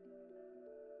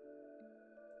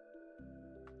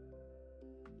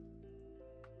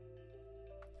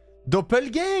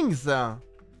 Doppelgangs!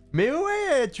 Mais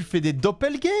ouais, tu fais des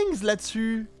doppelgangs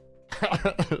là-dessus.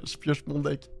 Je pioche mon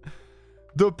deck.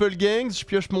 Doppelgangs, je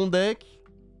pioche mon deck.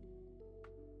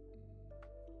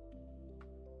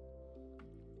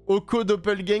 Oko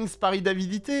Doppelgangs pari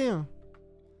d'avidité.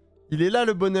 Il est là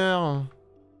le bonheur.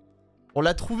 On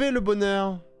l'a trouvé le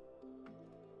bonheur.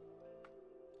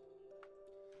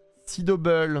 6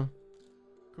 double.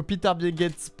 Copy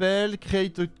target spell.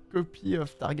 Create a copy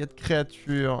of target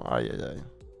creature. Aïe aïe aïe.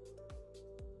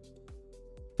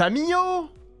 Tamio!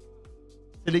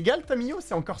 C'est légal Tamio?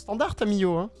 C'est encore standard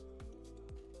Tamio, hein?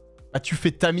 Bah tu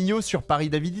fais Tamio sur pari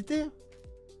d'avidité.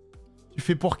 Tu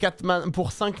fais pour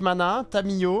 5 mana,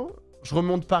 Tamio. Je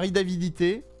remonte pari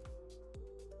d'avidité.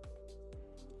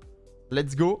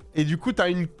 Let's go. Et du coup, t'as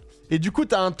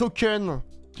un token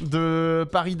de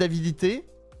pari d'avidité.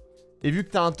 Et vu que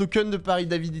t'as un token de pari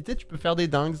d'avidité, tu peux faire des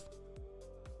dingues.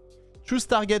 Choose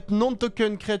target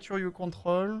non-token creature you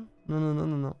control. Non, non, non,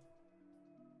 non, non.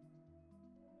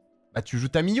 Bah, tu joues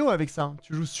Tamio avec ça.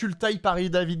 Tu joues Sultai pari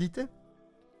d'avidité.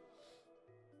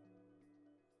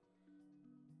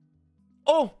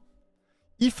 Oh!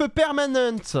 If a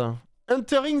permanent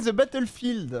entering the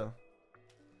battlefield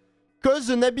cause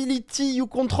an ability you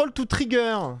control to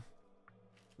trigger.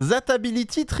 That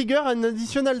ability trigger an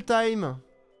additional time.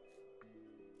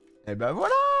 Et ben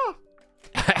voilà.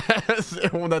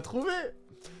 On a trouvé.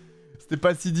 C'était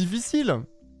pas si difficile.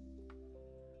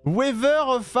 Weaver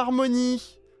of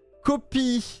Harmony.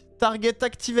 Copy target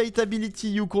activate ability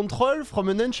you control from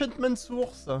an enchantment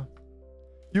source.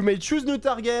 You may choose new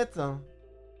target.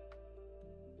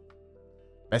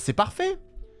 Bah c'est parfait.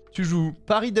 Tu joues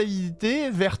pari d'avidité,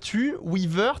 vertu,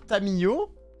 Weaver,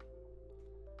 Tamio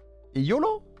et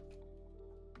YOLO.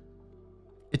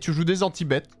 Et tu joues des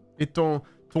anti-bêtes. Et ton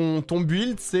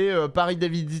build, c'est pari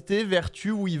d'avidité,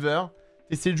 vertu, Weaver.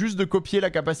 Et c'est juste de copier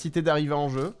la capacité d'arriver en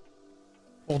jeu.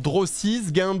 Pour draw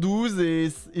 6, gain 12 et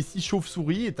 6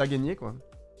 chauves-souris et t'as gagné quoi.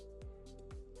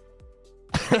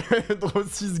 Draw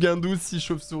 6, gain 12, 6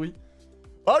 chauves-souris.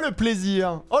 Oh le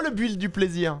plaisir. Oh le build du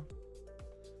plaisir.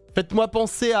 Faites-moi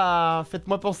penser à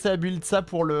build ça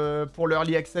pour le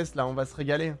early access là, on va se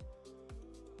régaler.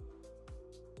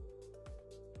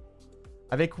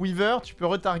 Avec Weaver, tu peux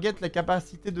retarget la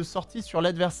capacité de sortie sur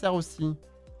l'adversaire aussi.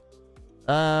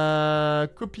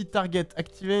 Copy target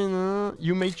activé.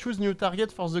 You may choose new target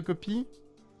for the copy.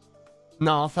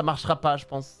 Non, ça marchera pas, je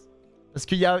pense. Parce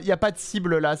qu'il y a pas de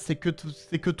cible là, c'est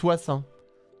que toi ça.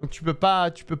 Donc tu peux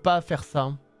pas faire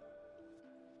ça.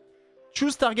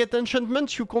 Choose target enchantment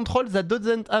you control that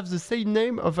doesn't have the same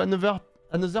name of another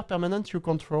permanent you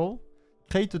control.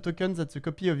 Create a token that's a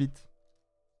copy of it.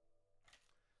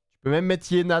 Tu peux même mettre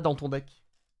Yena dans ton deck.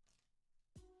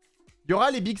 Il y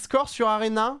aura les big scores sur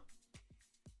Arena.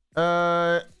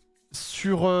 Les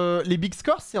big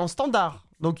scores, c'est en standard.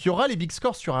 Donc il y aura les big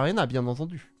scores sur Arena, bien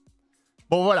entendu.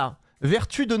 Bon voilà.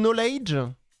 Vertu de knowledge.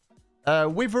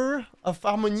 Weaver of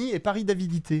Harmony et pari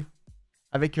d'avidité.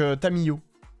 Avec Tamio.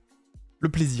 Le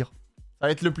plaisir. Ça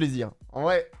va être le plaisir. En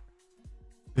vrai,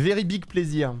 very big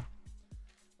plaisir.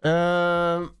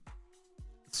 Selon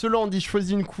on dit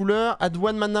choisis une couleur. Add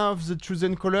one mana of the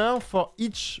chosen color. For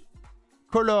each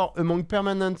color among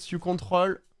permanents you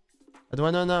control. Add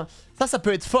one mana. Ça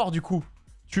peut être fort du coup.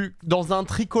 Dans un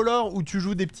tricolore où tu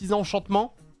joues des petits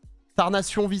enchantements.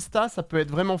 Tarnation Vista, ça peut être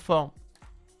vraiment fort.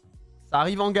 Ça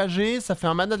arrive engagé. Ça fait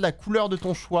un mana de la couleur de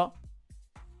ton choix.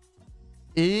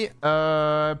 Et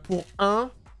pour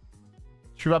 1,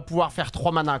 tu vas pouvoir faire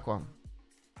 3 mana quoi.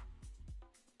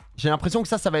 J'ai l'impression que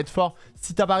ça va être fort.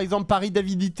 Si t'as par exemple pari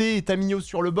d'avidité et Tamio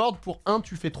sur le board, pour 1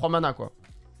 tu fais 3 mana quoi.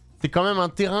 C'est quand même un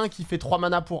terrain qui fait 3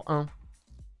 mana pour 1.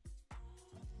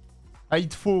 Ah il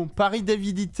te faut pari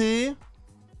d'avidité,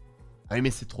 Ah oui, mais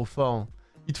c'est trop fort. Hein.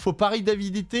 Il te faut pari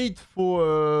d'avidité, il te faut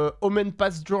Omen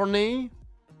Pass Journey,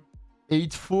 et il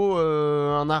te faut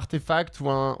un artefact ou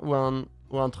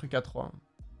un truc à 3.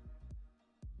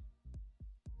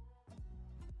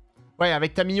 Ouais,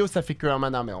 avec ta Mio, ça fait que un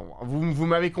mana, mais vous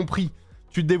m'avez compris.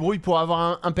 Tu te débrouilles pour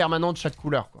avoir un permanent de chaque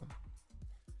couleur, quoi.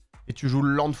 Et tu joues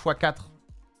le land x4.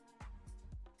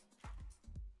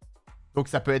 Donc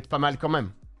ça peut être pas mal quand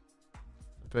même.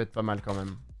 Ça peut être pas mal quand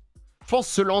même. Je pense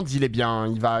que ce land, il est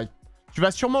bien. Tu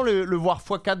vas sûrement le voir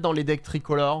x4 dans les decks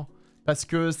tricolores. Parce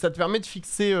que ça te permet de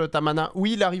fixer ta mana.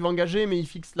 Oui, il arrive engagé, mais il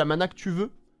fixe la mana que tu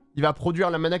veux. Il va produire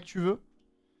la mana que tu veux.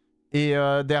 Et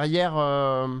derrière,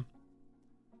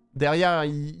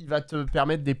 il va te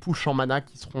permettre des pushs en mana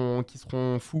qui seront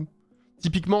fous.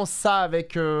 Typiquement, ça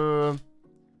avec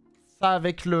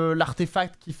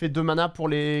l'artefact qui fait 2 mana pour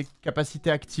les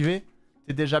capacités activées,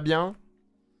 c'est déjà bien.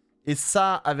 Et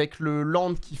ça avec le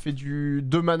land qui fait du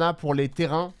 2 mana pour les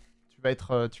terrains, tu vas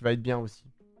être bien aussi.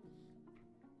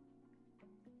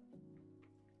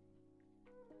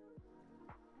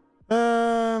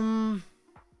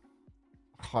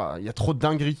 Il y a trop de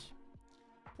dingueries.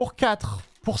 Pour 4,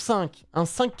 pour 5, un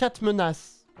 5-4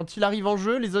 menace. Quand il arrive en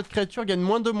jeu, les autres créatures gagnent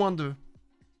 -2/-2.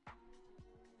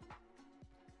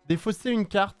 Défaussez une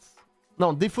carte.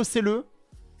 Non, défaussez-le.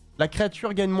 La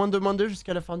créature gagne -2/-2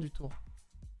 jusqu'à la fin du tour.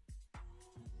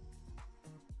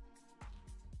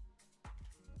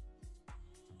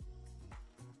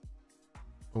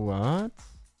 What?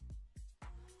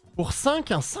 Pour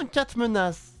 5, un 5-4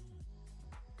 menace.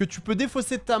 Que tu peux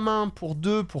défausser de ta main pour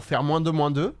 2 pour faire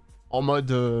 -2/-2. En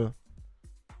mode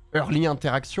early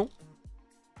interaction.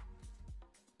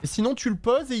 Et sinon, tu le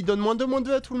poses et il donne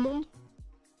 -2/-2 à tout le monde.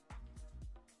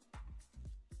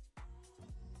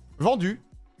 Vendu.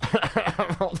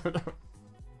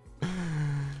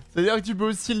 C'est-à-dire que tu peux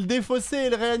aussi le défausser et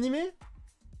le réanimer?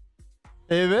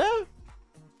 Eh ben...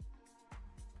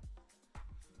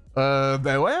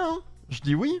 ben ouais, hein. Je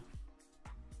dis oui.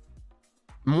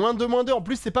 -2/-2. En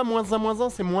plus, c'est pas -1/-1,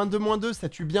 c'est -2/-2. Ça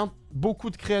tue bien beaucoup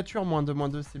de créatures,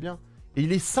 -2/-2, c'est bien. Et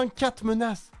il est 5-4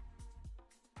 menaces.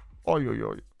 Oh, yo,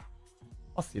 yo.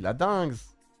 Oh, c'est la dingue.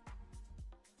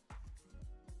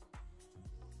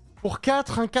 Pour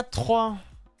 4, un 4-3.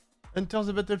 Enter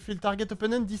the battlefield, target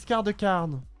opponent, discard a card.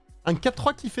 Un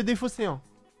 4-3 qui fait défausser 1.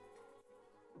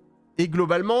 Et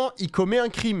globalement, il commet un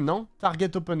crime, non?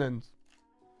 Target opponent.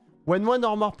 When one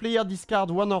or more player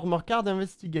discard one or more card,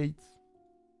 investigate.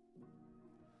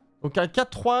 Donc un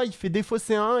 4-3, il fait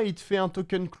défausser 1 et il te fait un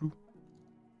token clou.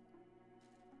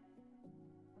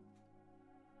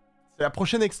 C'est la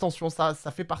prochaine extension, ça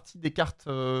fait partie des cartes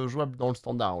jouables dans le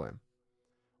standard, ouais.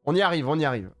 On y arrive, on y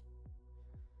arrive.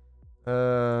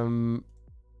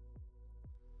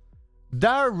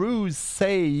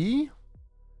 Darusei.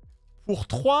 Pour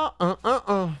 3, un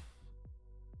 1-1.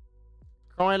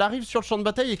 Quand elle arrive sur le champ de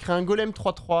bataille, elle crée un golem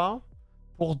 3-3.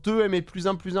 Pour 2, elle met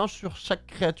 +1/+1 sur chaque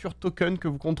créature token que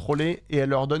vous contrôlez et elle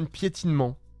leur donne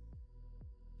piétinement.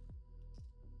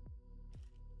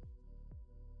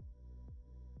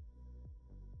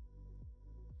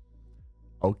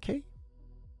 Ok.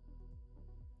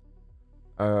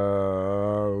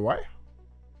 Ouais.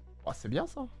 Oh, c'est bien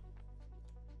ça.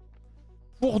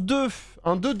 Pour 2,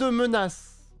 un 2-2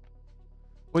 menace.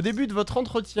 Au début de votre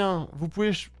entretien, vous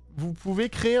pouvez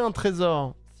créer un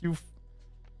trésor. Si vous...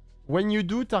 When you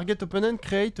do, target opponent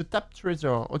create a tap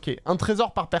treasure. Ok, un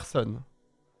trésor par personne.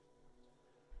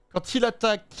 Quand il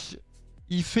attaque,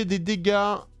 il fait des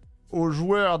dégâts au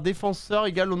joueur défenseur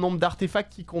égal au nombre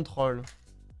d'artefacts qu'il contrôle.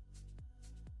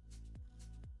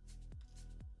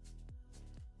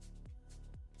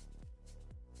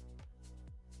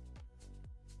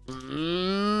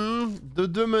 De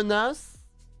 2 menaces.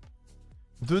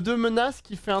 De 2 menaces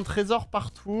qui fait un trésor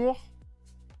par tour.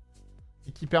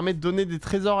 Et qui permet de donner des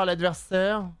trésors à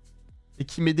l'adversaire. Et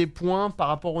qui met des points par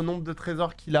rapport au nombre de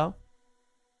trésors qu'il a.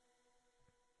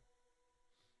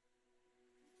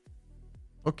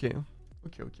 Ok.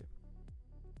 Ok, ok.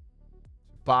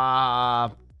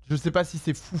 Pas... Je sais pas si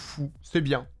c'est foufou. C'est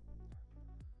bien.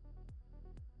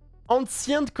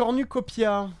 Ancient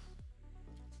Cornucopia.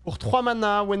 Pour 3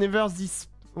 mana, whenever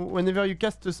you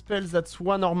cast a spell that's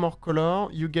 1 or more color,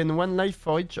 you gain 1 life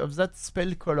for each of that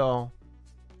spell color.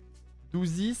 Do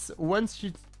this once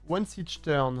each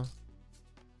turn.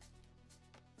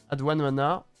 Add 1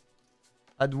 mana.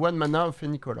 Add 1 mana of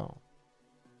any color.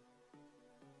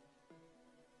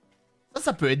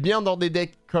 Ça peut être bien dans des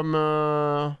decks comme...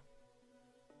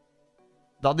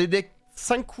 Dans des decks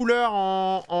 5 couleurs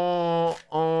en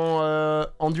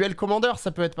duel commander,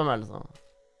 ça peut être pas mal, ça.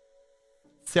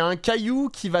 C'est un caillou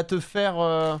qui va te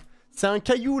faire... C'est un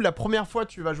caillou, la première fois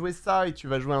tu vas jouer ça et tu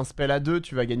vas jouer un spell à 2,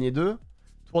 tu vas gagner 2.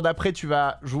 Tour d'après tu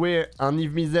vas jouer un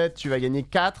Niv Mizzet, tu vas gagner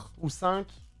 4 ou 5.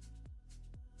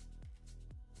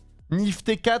 Niv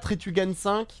T4 et tu gagnes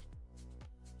 5.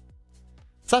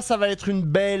 Ça va être une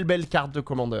belle carte de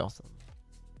commandeur, ça.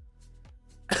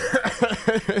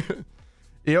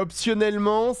 Et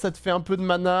optionnellement, ça te fait un peu de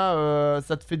mana,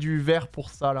 ça te fait du vert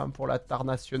pour ça, là, pour la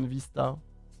Tarnation Vista.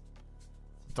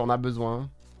 Si t'en as besoin.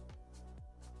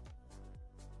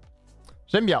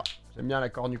 J'aime bien la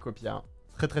cornucopia.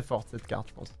 Très forte cette carte,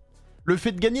 je pense. Le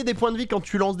fait de gagner des points de vie quand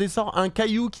tu lances des sorts, un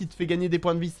caillou qui te fait gagner des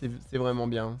points de vie, c'est vraiment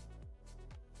bien.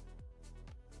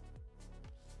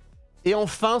 Et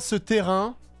enfin, ce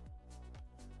terrain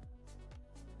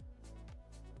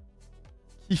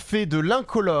qui fait de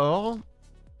l'incolore.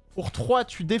 Pour 3,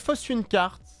 tu défausses une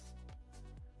carte.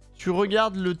 Tu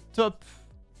regardes le top,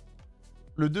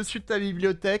 le dessus de ta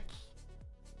bibliothèque,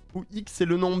 où X est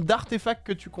le nombre d'artefacts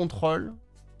que tu contrôles.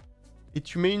 Et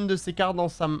tu mets une de ces cartes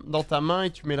dans ta main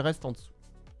et tu mets le reste en dessous.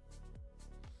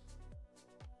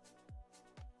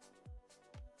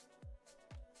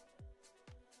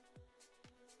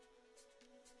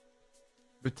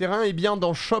 Le terrain est bien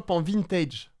dans Shop en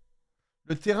Vintage.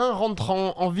 Le terrain rentre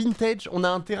en Vintage. On a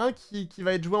un terrain qui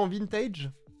va être joué en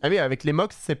Vintage. Ah oui, avec les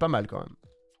Mox, c'est pas mal quand même.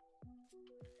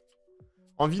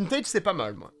 En Vintage, c'est pas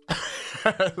mal, moi.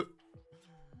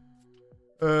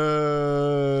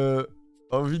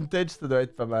 En Vintage, ça doit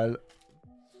être pas mal.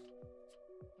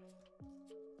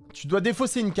 Tu dois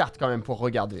défausser une carte quand même pour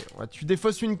regarder. Ouais, tu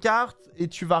défausses une carte et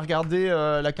tu vas regarder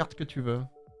la carte que tu veux.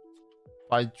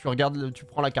 Enfin, tu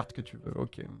prends la carte que tu veux,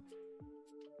 ok.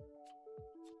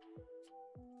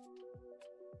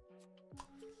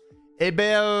 Eh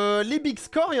ben, les big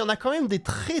scores, il y en a quand même des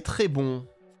très bons.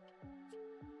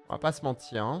 On va pas se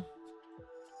mentir. Hein.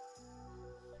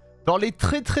 Dans les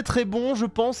très bons, je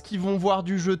pense qu'ils vont voir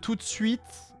du jeu tout de suite.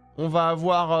 On va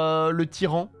avoir le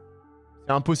tyran.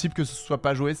 C'est impossible que ce soit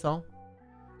pas joué, ça.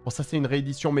 Bon, ça, c'est une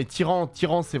réédition. Mais tyran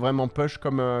c'est vraiment push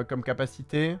comme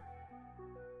capacité.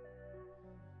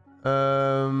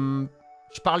 Je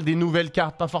parle des nouvelles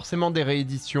cartes, pas forcément des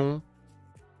rééditions.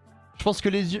 Je pense que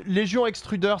les Légion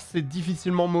Extruder, c'est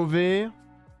difficilement mauvais.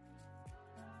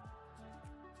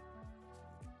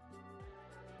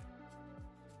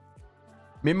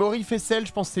 Memory Faisselle,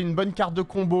 je pense que c'est une bonne carte de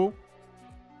combo.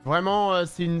 Vraiment,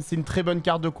 c'est une très bonne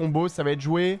carte de combo. Ça va être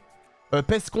joué.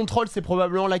 Pest Control, c'est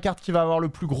probablement la carte qui va avoir le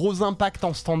plus gros impact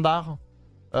en standard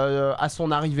à son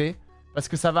arrivée. Parce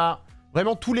que ça va...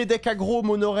 Vraiment, tous les decks aggro,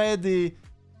 mono-red et...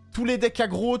 Tous les decks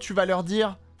aggro, tu vas leur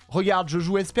dire... Regarde, je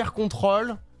joue Esper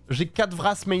Control... J'ai 4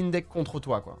 Vras main deck contre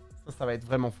toi, quoi. Ça va être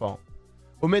vraiment fort.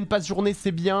 Omen Pass Journée,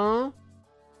 c'est bien.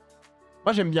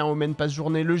 Moi, j'aime bien Omen Pass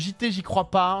Journée. Le JT, j'y crois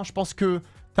pas. Je pense que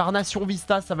Tarnation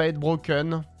Vista, ça va être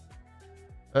broken.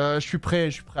 Je suis prêt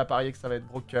à parier que ça va être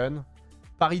broken.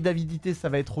 Paris d'Avidité, ça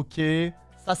va être ok.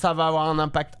 Ça va avoir un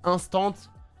impact instant.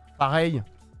 Pareil.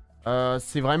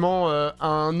 C'est vraiment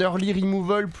un early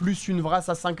removal plus une Vras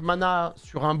à 5 mana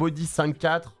sur un body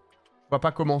 5-4. Je vois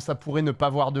pas comment ça pourrait ne pas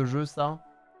voir de jeu, ça.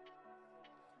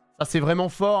 Ça, c'est vraiment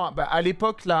fort. Bah, à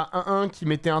l'époque, la 1-1 qui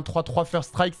mettait un 3-3 first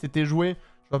strike, c'était joué.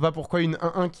 Je vois pas pourquoi une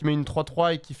 1-1 qui met une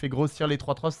 3-3 et qui fait grossir les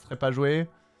 3-3, ce serait pas joué.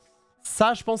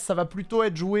 Ça, je pense que ça va plutôt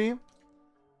être joué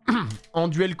en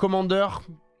duel commander.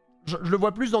 Je le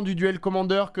vois plus dans du duel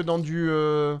commander que dans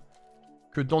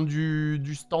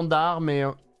du standard, mais...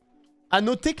 À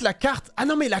noter que la carte... Ah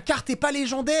non, mais la carte est pas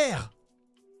légendaire.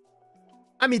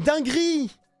 Ah, mais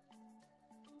dinguerie.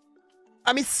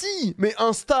 Ah mais si! Mais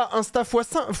Insta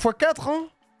x5, x4, hein?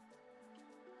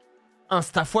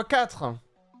 Insta x4.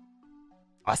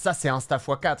 Ah ça c'est Insta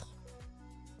x4.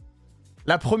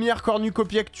 La première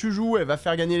cornucopia que tu joues, elle va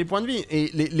faire gagner les points de vie. Et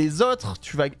les autres,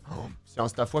 tu vas... Oh, c'est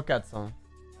Insta x4 ça.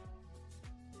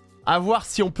 À voir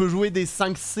si on peut jouer des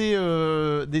 5C,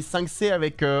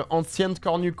 avec ancienne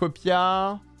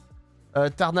cornucopia,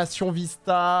 Tarnation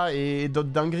Vista et d'autres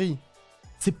dingueries.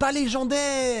 C'est pas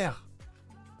légendaire!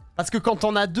 Parce que quand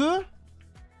t'en as deux,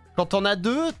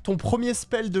 ton premier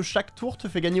spell de chaque tour te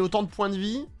fait gagner autant de points de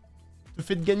vie, te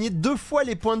fait gagner 2 fois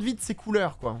les points de vie de ses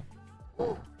couleurs, quoi.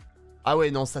 Ah ouais,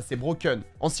 non, ça c'est broken.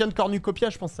 Ancienne cornucopia,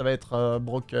 je pense que ça va être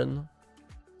broken.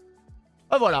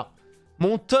 Ah voilà.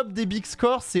 Mon top des big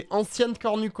scores, c'est ancienne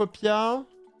cornucopia,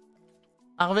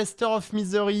 Harvester of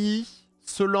Misery,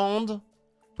 Soland,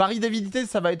 Paris d'avidité,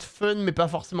 ça va être fun, mais pas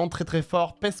forcément très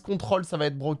fort. Pest Control, ça va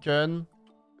être broken.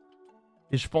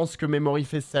 Et je pense que Memory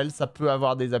Faisselle, ça peut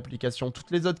avoir des applications.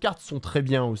 Toutes les autres cartes sont très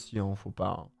bien aussi, hein, faut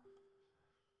pas...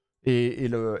 Et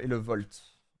le Volt.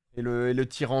 Et le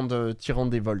tyran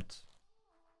des Volts.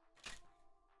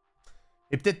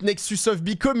 Et peut-être Nexus of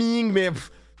Becoming, mais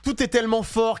tout est tellement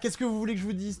fort. Qu'est-ce que vous voulez que je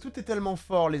vous dise? Tout est tellement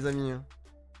fort, les amis.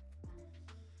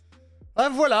 Ah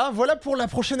voilà pour la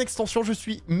prochaine extension. Je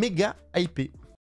suis méga hypé.